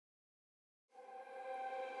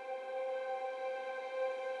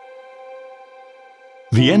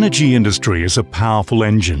The energy industry is a powerful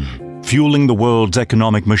engine, fueling the world's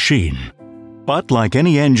economic machine. But like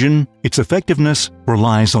any engine, its effectiveness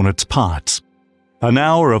relies on its parts. An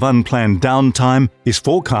hour of unplanned downtime is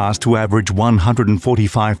forecast to average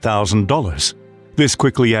 $145,000. This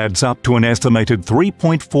quickly adds up to an estimated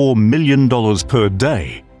 $3.4 million per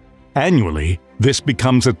day. Annually, this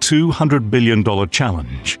becomes a $200 billion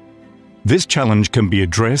challenge. This challenge can be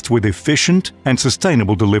addressed with efficient and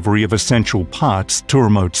sustainable delivery of essential parts to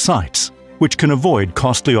remote sites, which can avoid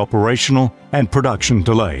costly operational and production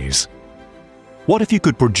delays. What if you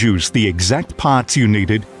could produce the exact parts you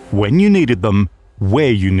needed, when you needed them,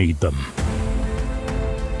 where you need them?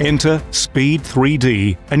 Enter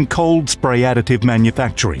SPEE3D and cold spray additive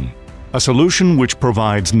manufacturing, a solution which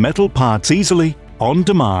provides metal parts easily, on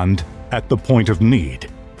demand, at the point of need,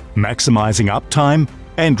 maximizing uptime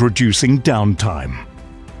and reducing downtime.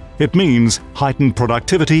 It means heightened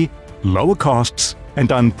productivity, lower costs,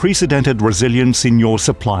 and unprecedented resilience in your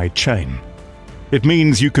supply chain. It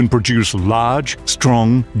means you can produce large,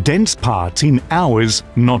 strong, dense parts in hours,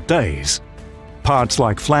 not days. Parts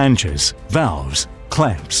like flanges, valves,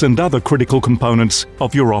 clamps, and other critical components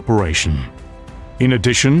of your operation. In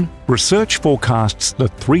addition, research forecasts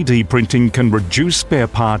that 3D printing can reduce spare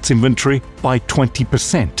parts inventory by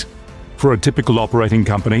 20%. For a typical operating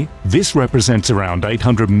company, this represents around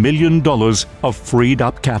 $800 million of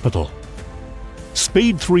freed-up capital.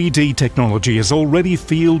 SPEE3D technology is already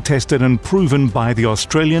field-tested and proven by the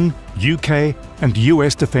Australian, UK, and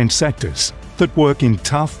US defence sectors that work in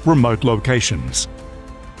tough, remote locations.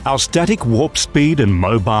 Our static warp speed and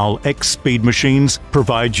mobile X-speed machines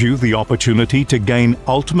provide you the opportunity to gain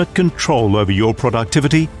ultimate control over your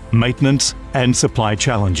productivity, maintenance, and supply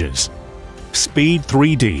challenges.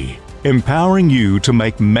 SPEE3D, empowering you to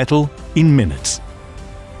make metal in minutes.